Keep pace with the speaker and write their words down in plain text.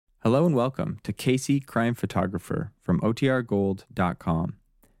Hello and welcome to Casey Crime Photographer from OTRGold.com.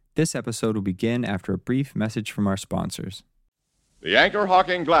 This episode will begin after a brief message from our sponsors. The Anchor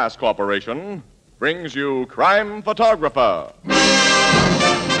Hawking Glass Corporation brings you Crime Photographer.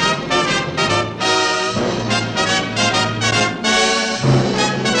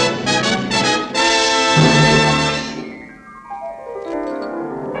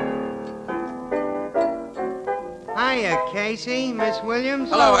 Hiya, Casey, Miss Williams.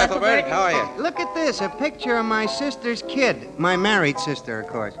 Hello, Ethelbert. How are you? Look at this, a picture of my sister's kid. My married sister, of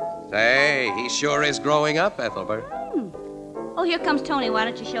course. Say, he sure is growing up, Ethelbert. Oh, here comes Tony. Why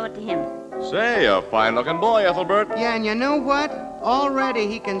don't you show it to him? Say, a fine-looking boy, Ethelbert. Yeah, and you know what? Already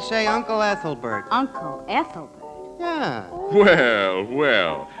he can say Uncle Ethelbert. Uncle Ethelbert. Yeah.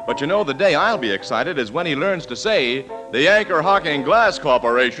 Well. But you know, the day I'll be excited is when he learns to say, the Anchor Hawking Glass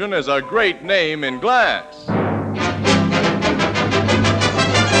Corporation is a great name in glass.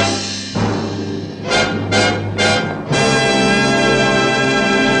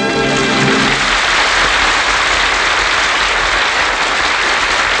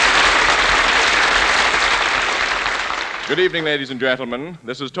 Good evening, ladies and gentlemen.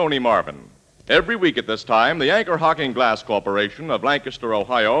 This is Tony Marvin. Every week at this time, the Anchor Hawking Glass Corporation of Lancaster,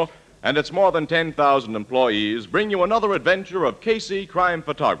 Ohio, and its more than 10,000 employees bring you another adventure of Casey, crime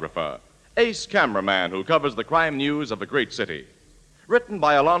photographer, ace cameraman who covers the crime news of a great city. Written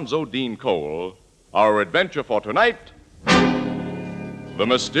by Alonzo Dean Cole, our adventure for tonight, The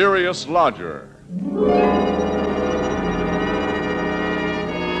Mysterious Lodger.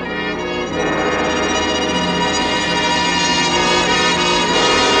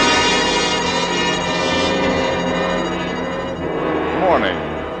 Morning,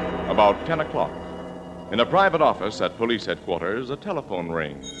 about 10 o'clock. In a private office at police headquarters, a telephone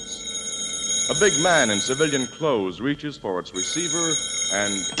rings. A big man in civilian clothes reaches for its receiver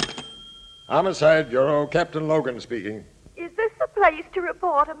and... Homicide Bureau, Captain Logan speaking. Is this the place to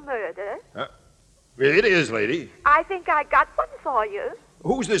report a murder? It is, lady. I think I got one for you.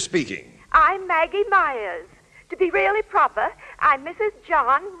 Who's this speaking? I'm Maggie Myers. To be really proper, I'm Mrs.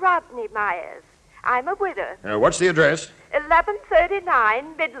 John Rodney Myers. I'm a widow. What's the address?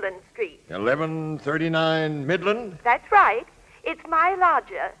 1139 Midland Street. 1139 Midland? That's right. It's my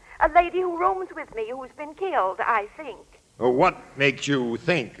lodger, a lady who rooms with me who's been killed, I think. What makes you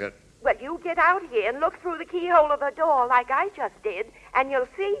think that... Well, you get out here and look through the keyhole of her door like I just did, and you'll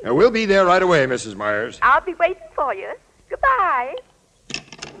see. We'll be there right away, Mrs. Myers. I'll be waiting for you. Goodbye.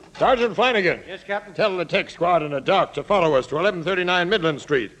 Sergeant Flanagan. Yes, Captain? Tell the tech squad and the doc to follow us to 1139 Midland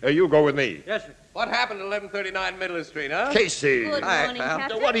Street. You go with me. Yes, sir. What happened at 1139 Midland Street, huh? Casey. Good Hi, morning, pal.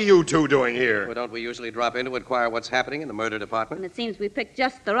 Captain. What are you two doing here? Well, don't we usually drop in to inquire what's happening in the murder And department? it seems we picked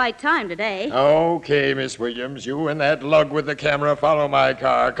just the right time today. Okay, Miss Williams. You and that lug with the camera follow my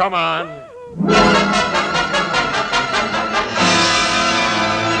car. Come on.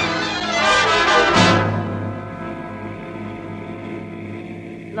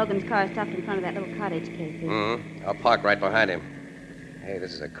 Logan's car stopped in front of that little cottage, Casey. I'll park right behind him. Hey,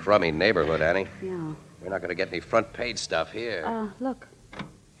 this is a crummy neighborhood, Annie. Yeah. We're not going to get any front page stuff here. Look.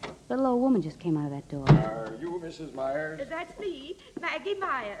 Little old woman just came out of that door. Are you Mrs. Myers? That's me, Maggie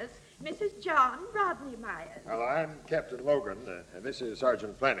Myers, Mrs. John Rodney Myers. Well, I'm Captain Logan, and this is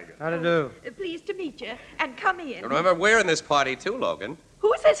Sergeant Flanagan. How to do? Pleased to meet you, and come in. Remember, we're in this party, too, Logan.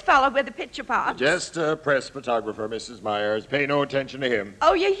 Who's this fellow with the picture box? Just a press photographer, Mrs. Myers. Pay no attention to him.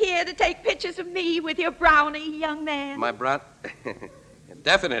 Oh, you're here to take pictures of me with your brownie, young man? My brat...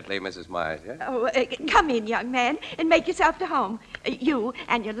 Definitely, Mrs. Myers, yeah? Oh, come in, young man, and make yourself to home. You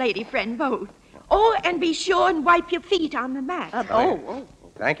and your lady friend both. Oh, and be sure and wipe your feet on the mat.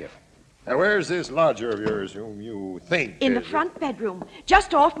 Thank you. Now, where's this lodger of yours whom you think In the is- front bedroom,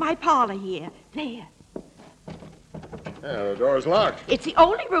 just off my parlor here. There. Yeah, the door's locked. It's the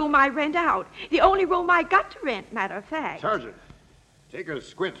only room I rent out. The only room I got to rent, matter of fact. Sergeant, take a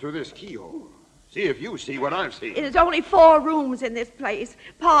squint through this keyhole. See if you see what I've seen. There's only 4 rooms in this place.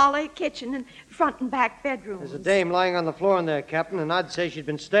 Parlor, kitchen, and front and back bedrooms. There's a dame lying on the floor in there, Captain, and I'd say she'd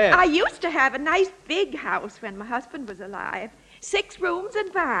been stabbed. I used to have a nice big house when my husband was alive. 6 rooms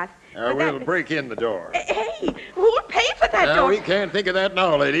and bath. But We'll that- break in the door. Hey, who'll pay for that door? We can't think of that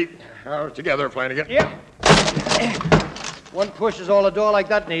now, lady. Together, Flanagan. Yep. One push is all a door like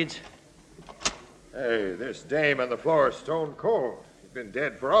that needs. Hey, this dame on the floor is stone cold. She's been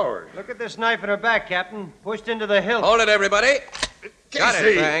dead for hours. Look at this knife in her back, Captain. Pushed into the hilt. Hold it, everybody. Got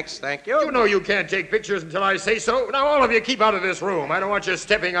Casey, it, thanks. Thank you. You know you can't take pictures until I say so. Now, all of you keep out of this room. I don't want you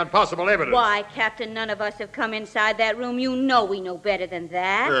stepping on possible evidence. Why, Captain, none of us have come inside that room. You know we know better than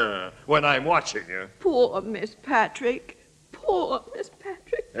that. When I'm watching you. Poor Miss Patrick. Poor Miss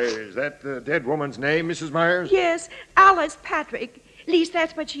Patrick. Hey, is that the dead woman's name, Mrs. Myers? Yes, Alice Patrick. At least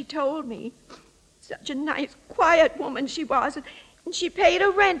that's what she told me. Such a nice, quiet woman she was, and she paid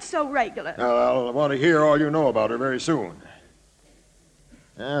her rent so regular. I'll want to hear all you know about her very soon.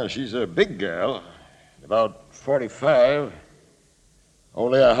 Yeah, she's a big gal, about 45.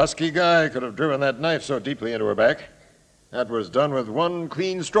 Only a husky guy could have driven that knife so deeply into her back. That was done with one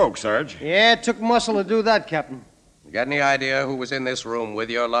clean stroke, Sarge. Yeah, it took muscle to do that, Captain. You got any idea who was in this room with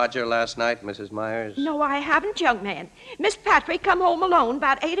your lodger last night, Mrs. Myers? No, I haven't, young man. Miss Patrick come home alone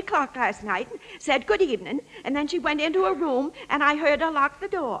about 8 o'clock last night and said good evening, and then she went into her room, and I heard her lock the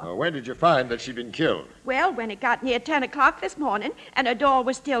door. When did you find that she'd been killed? Well, when it got near 10 o'clock this morning and her door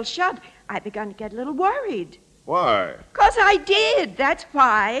was still shut, I begun to get a little worried. Why? 'Cause I did, that's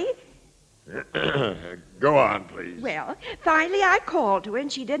why. Go on, please. Well, finally I called to her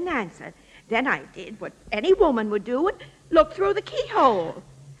and she didn't answer. Then I did what any woman would do and looked through the keyhole.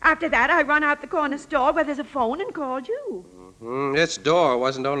 After that, I run out the corner store where there's a phone and called you. This door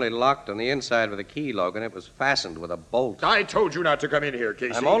wasn't only locked on the inside with a key, Logan. It was fastened with a bolt. I told you not to come in here,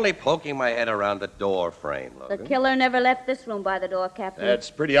 Casey. I'm only poking my head around the door frame, The Logan. killer never left this room by the door, Captain.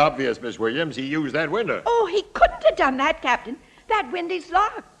 That's pretty obvious, Miss Williams. He used that window. Oh, he couldn't have done that, Captain. That window's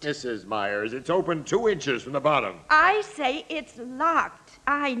locked. Mrs. Myers, it's open 2 inches from the bottom. I say it's locked.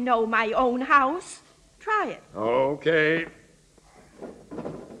 I know my own house. Try it. Okay.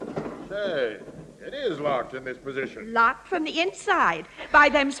 Say, it is locked in this position. Locked from the inside by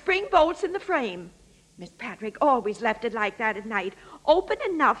them spring bolts in the frame. Miss Patrick always left it like that at night, open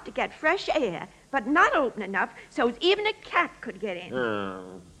enough to get fresh air, but not open enough so even a cat could get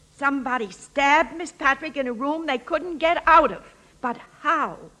in. Somebody stabbed Miss Patrick in a room they couldn't get out of. But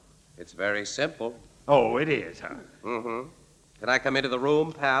how? It's very simple. Oh, it is, huh? Mm-hmm. Can I come into the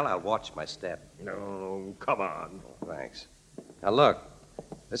room, pal? I'll watch my step. No, come on. Thanks. Now, look.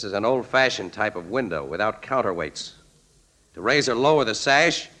 This is an old-fashioned type of window without counterweights. To raise or lower the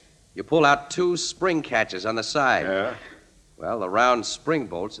sash, you pull out 2 spring catches on the side. Yeah? Well, the round spring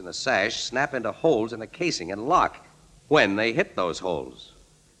bolts in the sash snap into holes in the casing and lock when they hit those holes,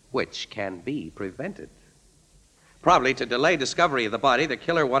 which can be prevented. Probably to delay discovery of the body, the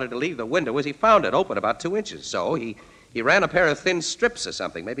killer wanted to leave the window as he found it, open about 2 inches. So he ran a pair of thin strips or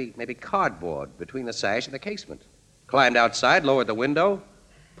something, maybe cardboard, between the sash and the casement. Climbed outside, lowered the window,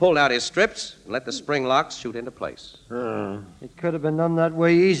 pulled out his strips, and let the spring locks shoot into place. It could have been done that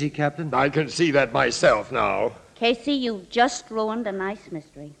way easy, Captain. I can see that myself now. Casey, you just ruined a nice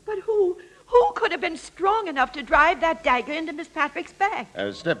mystery. But who could have been strong enough to drive that dagger into Miss Patrick's back?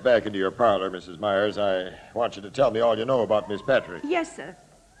 Step back into your parlor, Mrs. Myers. I want you to tell me all you know about Miss Patrick. Yes, sir.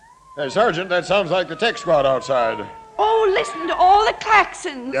 Hey, Sergeant, that sounds like the tech squad outside. Oh, listen to all the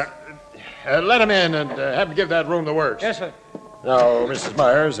claxons. Yeah. Let him in and have him give that room the works. Yes, sir. Now, Mrs.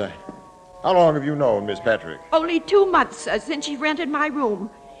 Myers, how long have you known Miss Patrick? Only 2 months, sir, since she rented my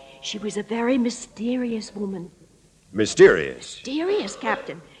room. She was a very mysterious woman. Mysterious. Mysterious,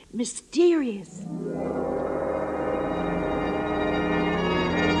 Captain. Mysterious.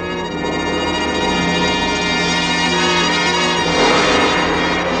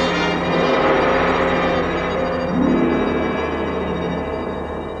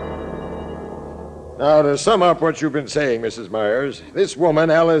 Now, to sum up what you've been saying, Mrs. Myers, this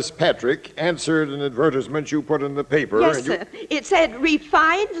woman, Alice Patrick, answered an advertisement you put in the paper. Yes, and sir. It said,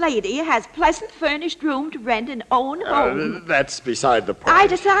 refined lady has pleasant furnished room to rent and own home. That's beside the point. I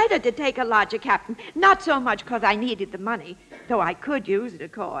decided to take a lodger, Captain, not so much because I needed the money, though I could use it,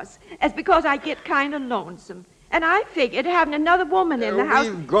 of course, as because I get kind of lonesome. And I figured having another woman in the house...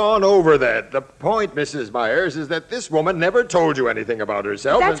 We've gone over that. The point, Mrs. Myers, is that this woman never told you anything about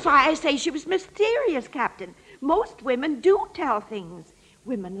herself. That's why I say she was mysterious, Captain. Most women do tell things.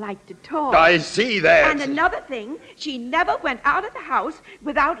 Women like to talk. I see that. And another thing, she never went out of the house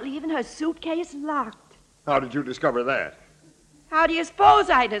without leaving her suitcase locked. How did you discover that? How do you suppose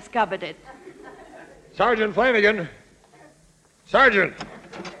I discovered it? Sergeant Flanagan. Sergeant.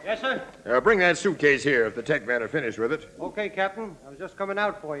 Yes, sir. Bring that suitcase here if the tech men are finished with it. Okay, Captain. I was just coming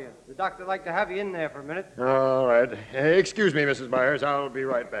out for you. The doctor'd like to have you in there for a minute. All right. Excuse me, Mrs. Myers. I'll be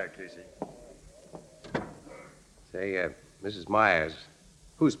right back, Casey. Say, Mrs. Myers,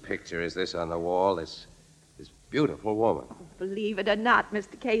 whose picture is this on the wall? This beautiful woman. Believe it or not,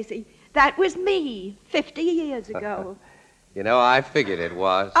 Mr. Casey, that was me 50 years ago. You know, I figured it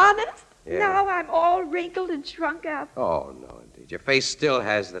was. Honest? Yeah. Now I'm all wrinkled and shrunk up. Oh, no, indeed. Your face still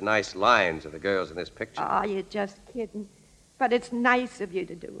has the nice lines of the girls in this picture. Oh, you're just kidding. But it's nice of you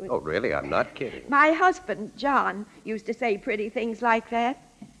to do it. Oh, really? I'm not kidding. My husband, John, used to say pretty things like that.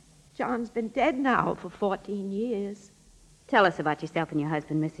 John's been dead now for 14 years. Tell us about yourself and your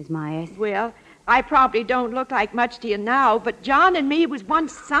husband, Mrs. Myers. Well, I probably don't look like much to you now, but John and me was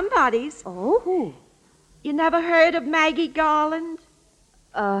once somebody's. Oh? Who? You never heard of Maggie Garland?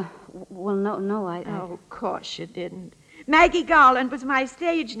 Well, no, I... Oh, of course you didn't. Maggie Garland was my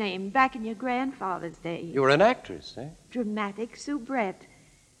stage name back in your grandfather's day. You were an actress, eh? Dramatic soubrette.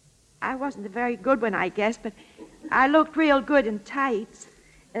 I wasn't a very good one, I guess, but I looked real good in tights.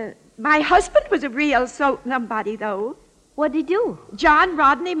 My husband was a real somebody, though. What'd he do? John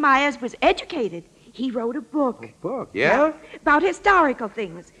Rodney Myers was educated. He wrote a book. A book? Yeah? About historical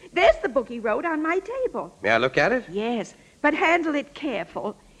things. There's the book he wrote on my table. May I look at it? Yes, but handle it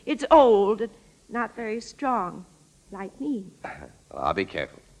careful. It's old and not very strong, like me. Well, I'll be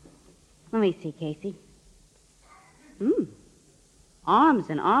careful. Let me see, Casey. Arms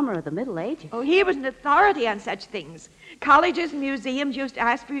and armor of the Middle Ages. Oh, he was an authority on such things. Colleges and museums used to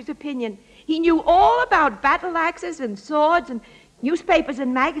ask for his opinion. He knew all about battle axes and swords, and newspapers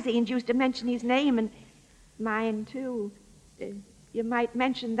and magazines used to mention his name, and mine, too. You might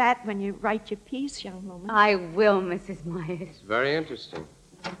mention that when you write your piece, young woman. I will, Mrs. Myers. It's very interesting.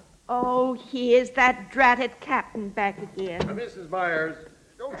 Oh, here's that dratted captain back again. Mrs. Myers,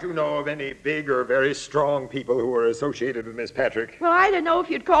 don't you know of any big or very strong people who were associated with Miss Patrick? Well, I don't know if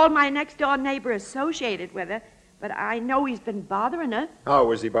you'd call my next-door neighbor associated with her, but I know he's been bothering her. How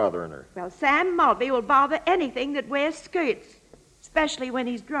was he bothering her? Well, Sam Mulvey will bother anything that wears skirts, especially when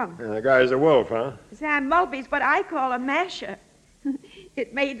he's drunk. The guy's a wolf, huh? Sam Mulvey's what I call a masher.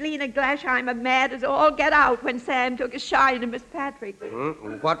 It made Lena Glasheimer mad as all get out when Sam took a shine to Miss Patrick.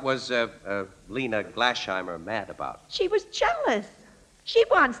 What was Lena Glasheimer mad about? She was jealous. She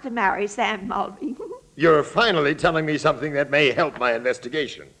wants to marry Sam Mulvey. You're finally telling me something that may help my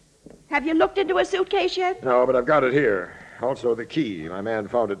investigation. Have you looked into a suitcase yet? No, but I've got it here. Also the key. My man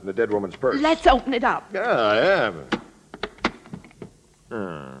found it in the dead woman's purse. Let's open it up. Yeah, I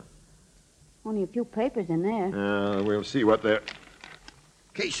am. Only a few papers in there. We'll see what they're...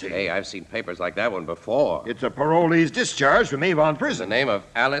 Casey. Hey, I've seen papers like that one before. It's a parolee's discharge from Avon The Prison. name of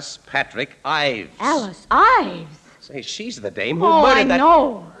Alice Patrick Ives. Alice Ives? Say, she's the dame who Oh, murdered I that...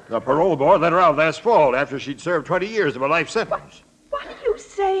 know. The parole board let her out last fall after she'd served 20 years of a life sentence. What are you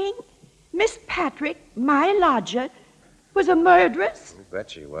saying? Miss Patrick, my lodger, was a murderess? I bet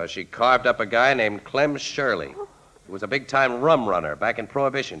she was. She carved up a guy named Clem Shirley. He was a big-time rum runner back in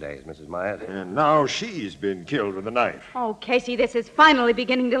Prohibition days, Mrs. Myers. And now she's been killed with a knife. Oh, Casey, this is finally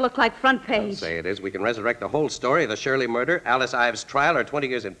beginning to look like front I'll page. say it is. We can resurrect the whole story of the Shirley murder, Alice Ives' trial, her 20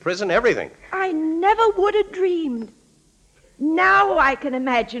 years in prison, everything. I never would have dreamed. Now I can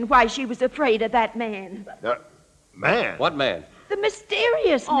imagine why she was afraid of that man. Man? What man? The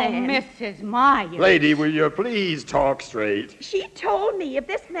mysterious Oh, man. Mrs. Myers. Lady, will you please talk straight? She told me if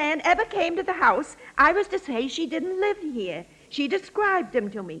this man ever came to the house, I was to say she didn't live here. She described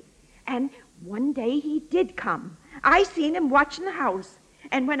him to me. And one day he did come. I seen him watching the house.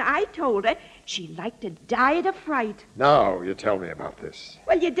 And when I told her, she like to die of fright. Now you tell me about this.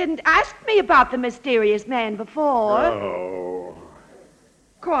 Well, you didn't ask me about the mysterious man before. Oh.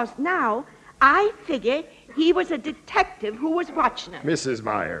 Of course, now, I figure he was a detective who was watching her. Mrs.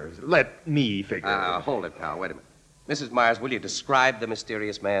 Myers, let me figure it. Hold it, pal. Wait a minute. Mrs. Myers, will you describe the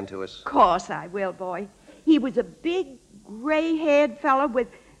mysterious man to us? Of course I will, boy. He was a big, gray-haired fellow with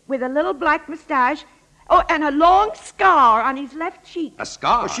a little black mustache. Oh, and a long scar on his left cheek. A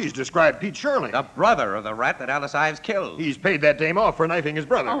scar? Oh, she's described Pete Shirley. The brother of the rat that Alice Ives killed. He's paid that dame off for knifing his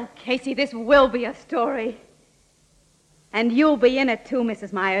brother. Oh, Casey, this will be a story. And you'll be in it, too,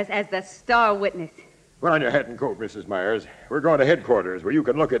 Mrs. Myers, as the star witness. Put on your hat and coat, Mrs. Myers. We're going to headquarters where you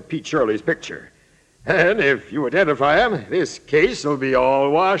can look at Pete Shirley's picture. And if you identify him, this case will be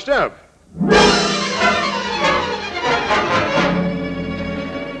all washed up.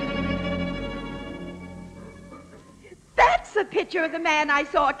 That's a picture of the man I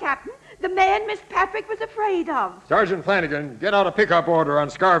saw, Captain. The man Miss Patrick was afraid of. Sergeant Flanagan, get out a pickup order on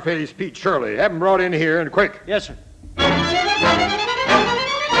Scarface Pete Shirley. Have him brought in here and quick. Yes, sir.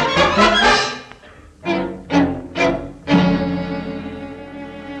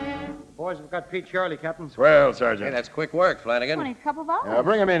 Boys have got Pete Shirley, Captain. Swell, Hey, Sergeant. that's quick work, Flanagan. Only a couple of hours. Now,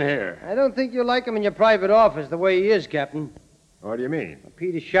 bring him in here. I don't think you like him in your private office the way he is, Captain. What do you mean?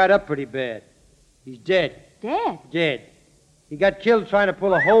 Pete is shot up pretty bad. He's dead. Dead? Dead. He got killed trying to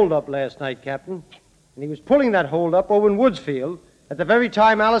pull a hold-up last night, Captain. And he was pulling that hold-up over in Woodsfield at the very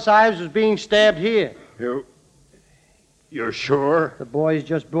time Alice Ives was being stabbed here. You're sure? The boys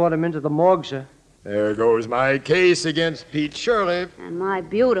just brought him into the morgue, sir. There goes my case against Pete Shirley. And my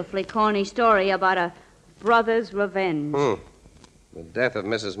beautifully corny story about a brother's revenge. The death of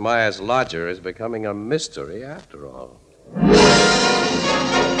Mrs. Myers' lodger is becoming a mystery after all.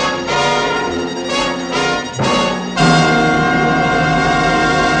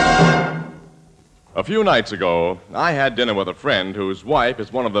 A few nights ago, I had dinner with a friend whose wife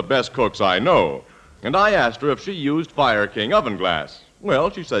is one of the best cooks I know. And I asked her if she used Fire King oven glass. Well,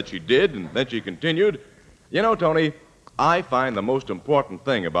 she said she did, and then she continued, "You know, Tony, I find the most important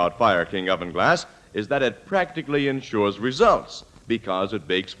thing about Fire King oven glass is that it practically ensures results because it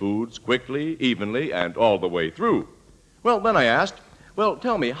bakes foods quickly, evenly, and all the way through." Well, then I asked, "Well,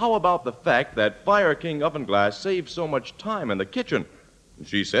 tell me, how about the fact that Fire King oven glass saves so much time in the kitchen?" And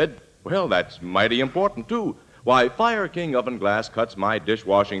she said, "Well, that's mighty important, too. Why, Fire King oven glass cuts my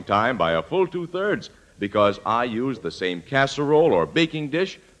dishwashing time by a full 2/3 because I use the same casserole or baking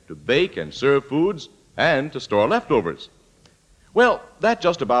dish to bake and serve foods and to store leftovers." Well, that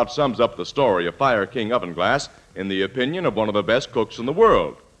just about sums up the story of Fire King oven glass in the opinion of one of the best cooks in the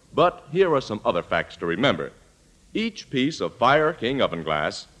world. But here are some other facts to remember. Each piece of Fire King oven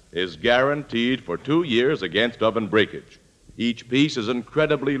glass is guaranteed for 2 years against oven breakage. Each piece is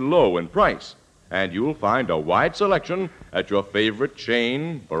incredibly low in price, and you'll find a wide selection at your favorite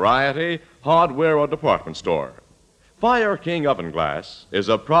chain, variety, hardware, or department store. Fire King oven glass is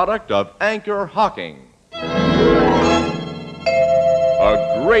a product of Anchor Hocking.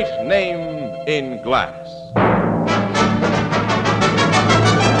 A great name in glass.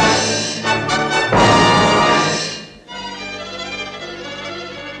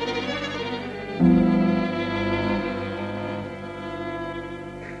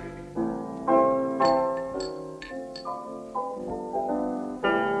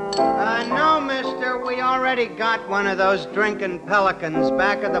 No, mister, we already got one of those drinking pelicans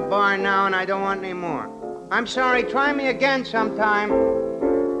back at the bar now, and I don't want any more. I'm sorry, try me again sometime.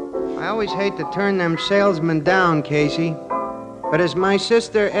 I always hate to turn them salesmen down, Casey. But as my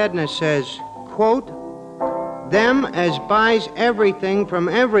sister Edna says, quote, "Them as buys everything from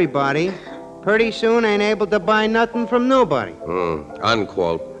everybody, pretty soon ain't able to buy nothing from nobody."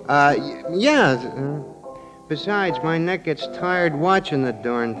 Unquote. Yeah. Besides, my neck gets tired watching the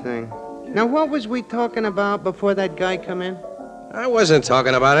darn thing. Now, what was we talking about before that guy come in? I wasn't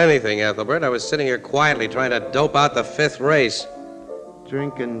talking about anything, Ethelbert. I was sitting here quietly trying to dope out the 5th race.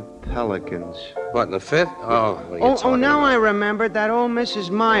 Drinking pelicans. What, in the 5th? Oh, what are you talking now about? I remembered that old Mrs.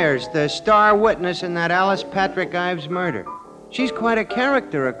 Myers, the star witness in that Alice Patrick Ives murder. She's quite a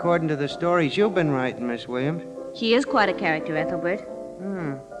character, according to the stories you've been writing, Miss Williams. She is quite a character, Ethelbert.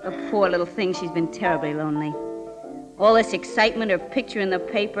 The poor little thing, she's been terribly lonely. All this excitement, her picture in the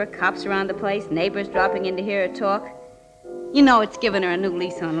paper, cops around the place, neighbors dropping in to hear her talk. You know it's given her a new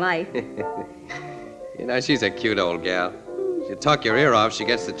lease on life. You know, she's a cute old gal. You talk your ear off, she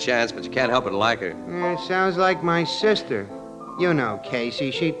gets the chance, but you can't help but like her. Sounds like my sister. You know, Casey,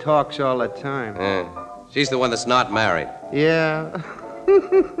 she talks all the time. She's the one that's not married. Yeah.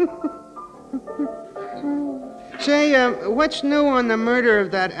 Say, what's new on the murder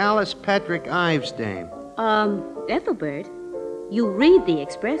of that Alice Patrick Ives dame? Ethelbert, you read the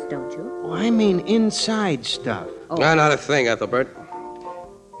Express, don't you? Oh, I mean inside stuff. Oh. No, not a thing, Ethelbert.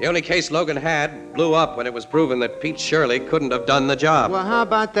 The only case Logan had blew up when it was proven that Pete Shirley couldn't have done the job. Well, how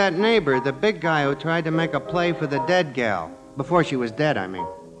about that neighbor, the big guy who tried to make a play for the dead gal? Before she was dead, I mean.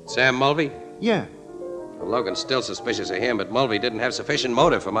 Sam Mulvey? Yeah. Well, Logan's still suspicious of him, but Mulvey didn't have sufficient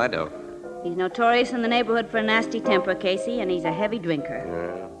motive for my dough. He's notorious in the neighborhood for a nasty temper, Casey, and he's a heavy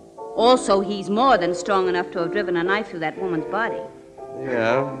drinker. Also, he's more than strong enough to have driven a knife through that woman's body.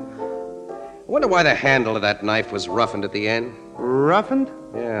 Yeah. I wonder why the handle of that knife was roughened at the end. Roughened?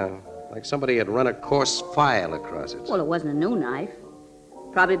 Yeah, like somebody had run a coarse file across it. Well, it wasn't a new knife.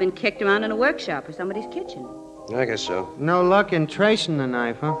 Probably been kicked around in a workshop or somebody's kitchen. I guess so. No luck in tracing the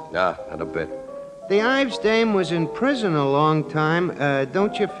knife, huh? Nah, not a bit. The Ives dame was in prison a long time.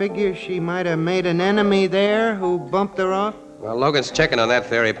 Don't you figure she might have made an enemy there who bumped her off? Well, Logan's checking on that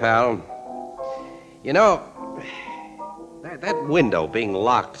theory, pal. You know, that window being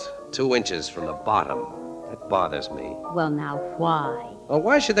locked 2 inches from the bottom, that bothers me. Well, now, why? Well,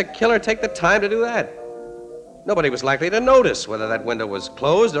 why should the killer take the time to do that? Nobody was likely to notice whether that window was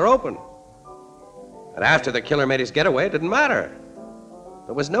closed or open. And after the killer made his getaway, it didn't matter.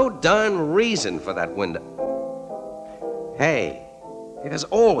 There was no darn reason for that window. Hey, there's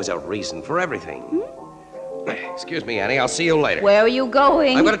always a reason for everything. Excuse me, Annie. I'll see you later. Where are you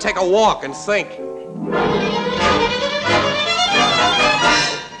going? I'm going to take a walk and think.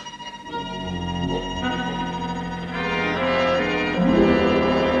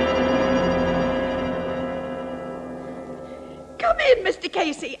 Come in, Mr.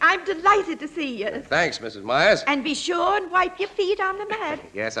 Casey. I'm delighted to see you. Thanks, Mrs. Myers. And be sure and wipe your feet on the mat.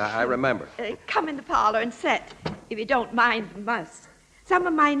 Yes, I remember. Come in the parlor and sit, if you don't mind the muss. Some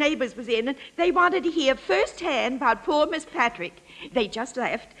of my neighbors was in, and they wanted to hear firsthand about poor Miss Patrick. They just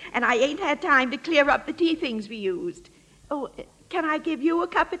left, and I ain't had time to clear up the tea things we used. Oh, can I give you a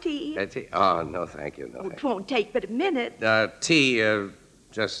cup of tea? Tea? Oh, no, thank you. No, It won't take but a minute. Tea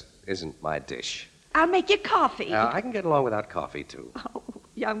just isn't my dish. I'll make you coffee. I can get along without coffee, too. Oh,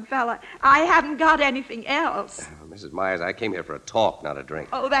 young fella, I haven't got anything else. Mrs. Myers, I came here for a talk, not a drink.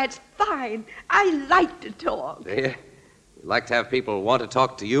 Oh, that's fine. I like to talk. Do you? You like to have people want to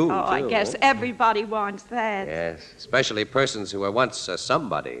talk to you, Oh, too, I guess huh? everybody wants that. Yes, especially persons who were once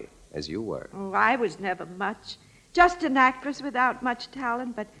somebody, as you were. Oh, I was never much. Just an actress without much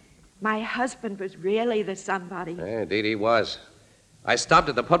talent, but my husband was really the somebody. Indeed he was. I stopped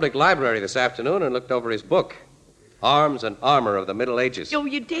at the public library this afternoon and looked over his book, Arms and Armor of the Middle Ages. Oh,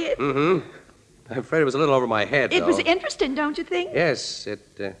 you did? Mm-hmm. I'm afraid it was a little over my head, It though. was interesting, don't you think? Yes, it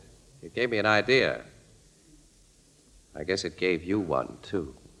gave me an idea. I guess it gave you one,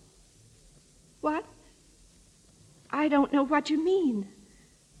 too. What? I don't know what you mean.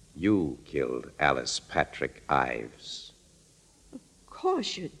 You killed Alice Patrick Ives. Of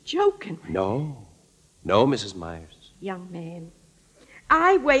course, you're joking. No, Mrs. Myers. Young man,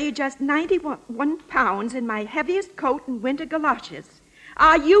 I weigh just 91 pounds in my heaviest coat and winter galoshes.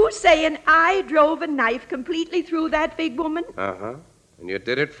 Are you saying I drove a knife completely through that big woman? Uh-huh. And you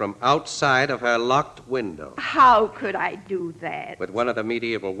did it from outside of her locked window. How could I do that? With one of the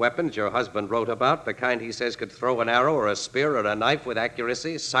medieval weapons your husband wrote about, the kind he says could throw an arrow or a spear or a knife with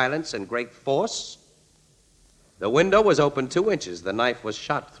accuracy, silence, and great force. The window was open 2 inches. The knife was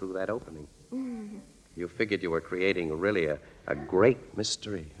shot through that opening. You figured you were creating really a great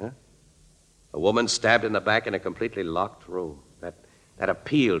mystery, huh? A woman stabbed in the back in a completely locked room. That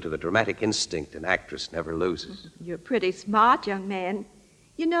appeal to the dramatic instinct an actress never loses. You're pretty smart, young man.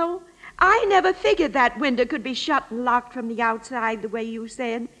 You know, I never figured that window could be shut and locked from the outside the way you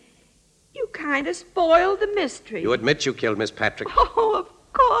said. You kind of spoiled the mystery. You admit you killed Miss Patrick? Oh,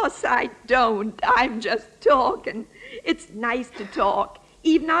 of course I don't. I'm just talking. It's nice to talk,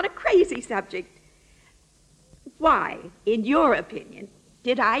 even on a crazy subject. Why, in your opinion,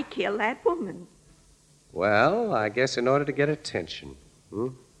 did I kill that woman? Well, I guess in order to get attention.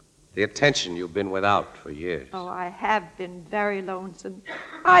 The attention you've been without for years. Oh, I have been very lonesome.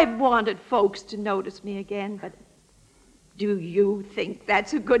 I've wanted folks to notice me again, but do you think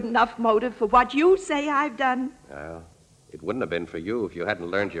that's a good enough motive for what you say I've done? Well, it wouldn't have been for you if you hadn't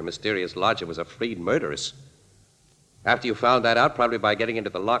learned your mysterious lodger was a freed murderess. After you found that out, probably by getting into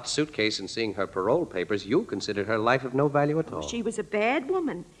the locked suitcase and seeing her parole papers, you considered her life of no value at all. She was a bad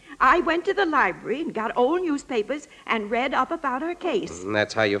woman. I went to the library and got old newspapers and read up about her case. And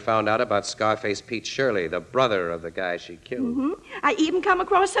that's how you found out about Scarface Pete Shirley, the brother of the guy she killed. I even come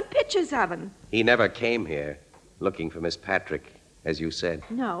across some pictures of him. He never came here looking for Miss Patrick, as you said.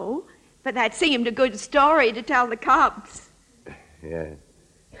 No, but that seemed a good story to tell the cops. Yeah.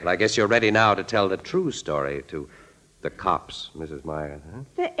 Well, I guess you're ready now to tell the true story to the cops, Mrs. Myers, huh?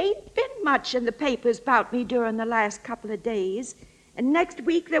 There ain't been much in the papers about me during the last couple of days. And next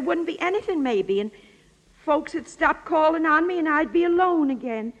week there wouldn't be anything, maybe, and folks would stop calling on me and I'd be alone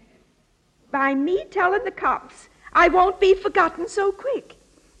again. By me telling the cops, I won't be forgotten so quick.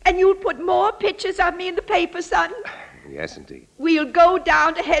 And you'll put more pictures of me in the paper, son? Yes, indeed. We'll go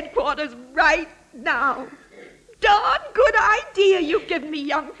down to headquarters right now. Darn good idea you've given me,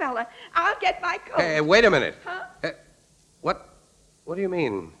 young fella. I'll get my coat. Hey, wait a minute. Huh? What do you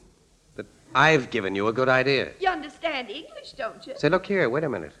mean? That I've given you a good idea? You understand English, don't you? Say, look here, wait a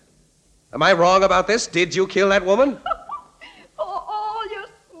minute. Am I wrong about this? Did you kill that woman? For all your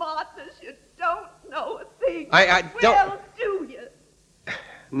smartness, you don't know a thing. I don't... Well, do you?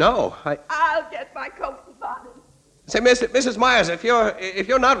 No, I'll get my coat and bonnet. Say, Mrs. Myers, if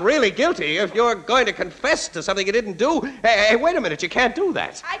you're not really guilty, if you're going to confess to something you didn't do, hey, wait a minute, you can't do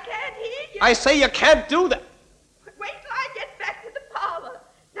that. I can't hear you. I say you can't do that. Wait till I get back to the parlor.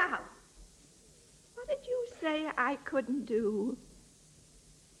 Now, what did you say I couldn't do?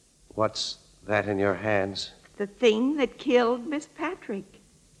 What's that in your hands? The thing that killed Miss Patrick.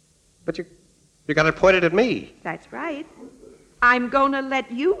 But you got it pointed at me. That's right. I'm going to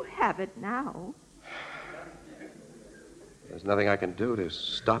let you have it now. There's nothing I can do to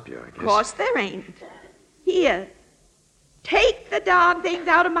stop you, I guess. Of course there ain't. Here, take the darn things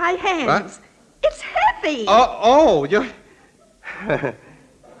out of my hands. What? It's heavy. Oh,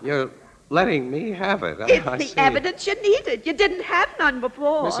 you're letting me have it. It's I the see. evidence you needed. You didn't have none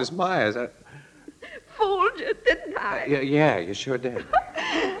before. Mrs. Myers, Fooled you, didn't I? yeah, you sure did.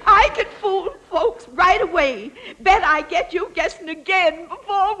 I can fool folks right away. Bet I get you guessing again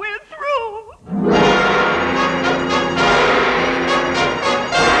before we're through.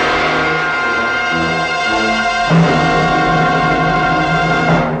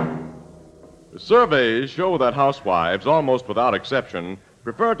 Surveys show that housewives, almost without exception,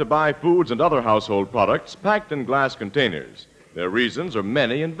 prefer to buy foods and other household products packed in glass containers. Their reasons are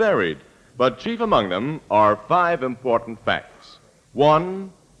many and varied, but chief among them are 5 important facts.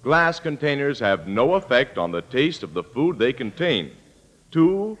 1, glass containers have no effect on the taste of the food they contain.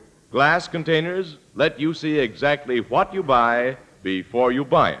 2, glass containers let you see exactly what you buy before you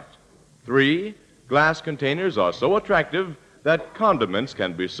buy it. 3, glass containers are so attractive that condiments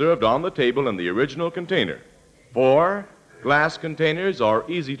can be served on the table in the original container. 4, glass containers are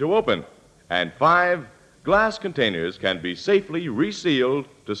easy to open. And 5, glass containers can be safely resealed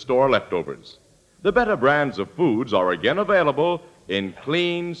to store leftovers. The better brands of foods are again available in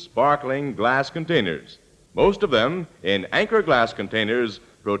clean, sparkling glass containers, most of them in Anchor glass containers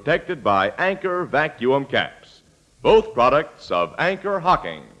protected by Anchor vacuum caps, both products of Anchor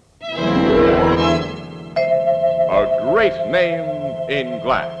Hocking. A great name in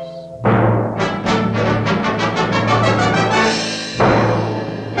glass.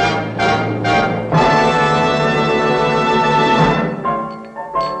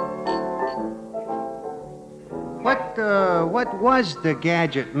 What was the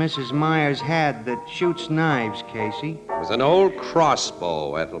gadget Mrs. Myers had that shoots knives, Casey? It was an old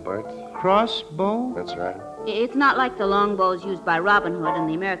crossbow, Ethelbert. Crossbow? That's right. It's not like the longbows used by Robin Hood and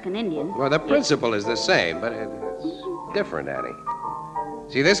the American Indian. Well, the principle is the same, but it's different, Annie.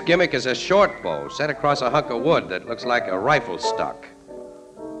 See, this gimmick is a short bow set across a hunk of wood that looks like a rifle stock.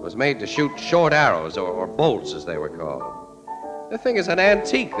 It was made to shoot short arrows, or bolts, as they were called. The thing is an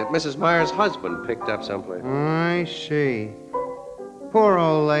antique that Mrs. Myers' husband picked up someplace. I see. Poor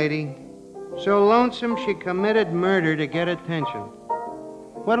old lady. So lonesome she committed murder to get attention.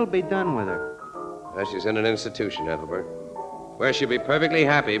 What'll be done with her? Well, she's in an institution, Ethelbert, where she'll be perfectly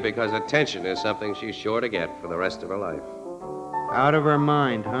happy because attention is something she's sure to get for the rest of her life. Out of her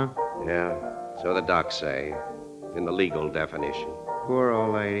mind, huh? Yeah, so the docs say, in the legal definition. Poor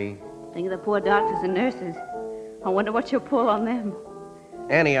old lady. Think of the poor doctors and nurses. I wonder what you'll pull on them.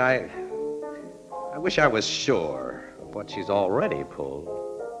 Annie, I wish I was sure of what she's already pulled.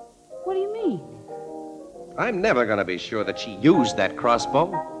 What do you mean? I'm never going to be sure that she used that crossbow.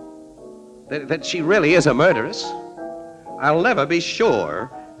 That she really is a murderess. I'll never be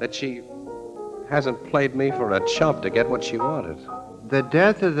sure that she hasn't played me for a chump to get what she wanted. The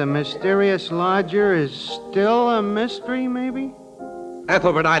death of the mysterious lodger is still a mystery, maybe?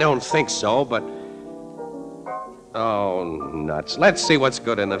 Ethelbert, I don't think so, but... Oh, nuts. Let's see what's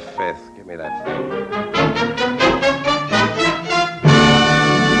good in the 5th. Give me that thing.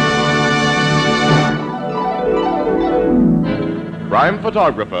 Crime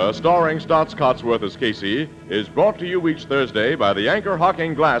Photographer, starring Stotts Cotsworth as Casey, is brought to you each Thursday by the Anchor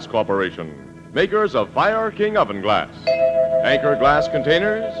Hocking Glass Corporation, makers of Fire King oven glass, Anchor glass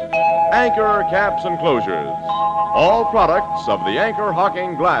containers, Anchor caps and closures, all products of the Anchor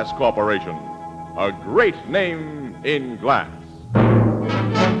Hocking Glass Corporation, a great name in glass.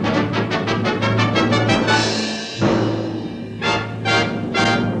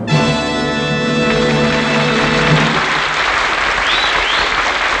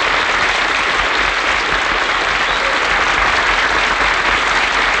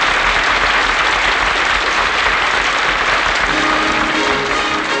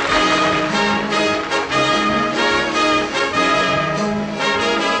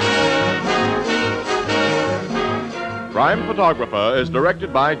 Crime Photographer is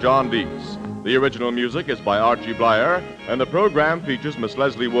directed by John Dietz. The original music is by Archie Blyer, and the program features Miss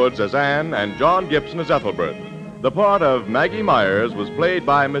Leslie Woods as Anne and John Gibson as Ethelbert. The part of Maggie Myers was played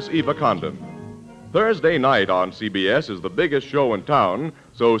by Miss Eva Condon. Thursday night on CBS is the biggest show in town,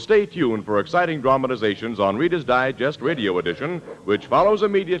 so stay tuned for exciting dramatizations on Reader's Digest Radio Edition, which follows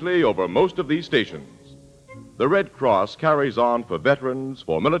immediately over most of these stations. The Red Cross carries on for veterans,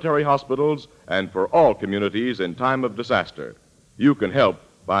 for military hospitals, and for all communities in time of disaster. You can help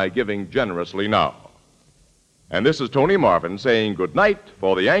by giving generously now. And this is Tony Marvin saying good night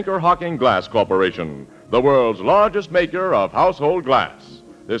for the Anchor Hocking Glass Corporation, the world's largest maker of household glass.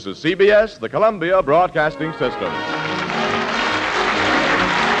 This is CBS, the Columbia Broadcasting System.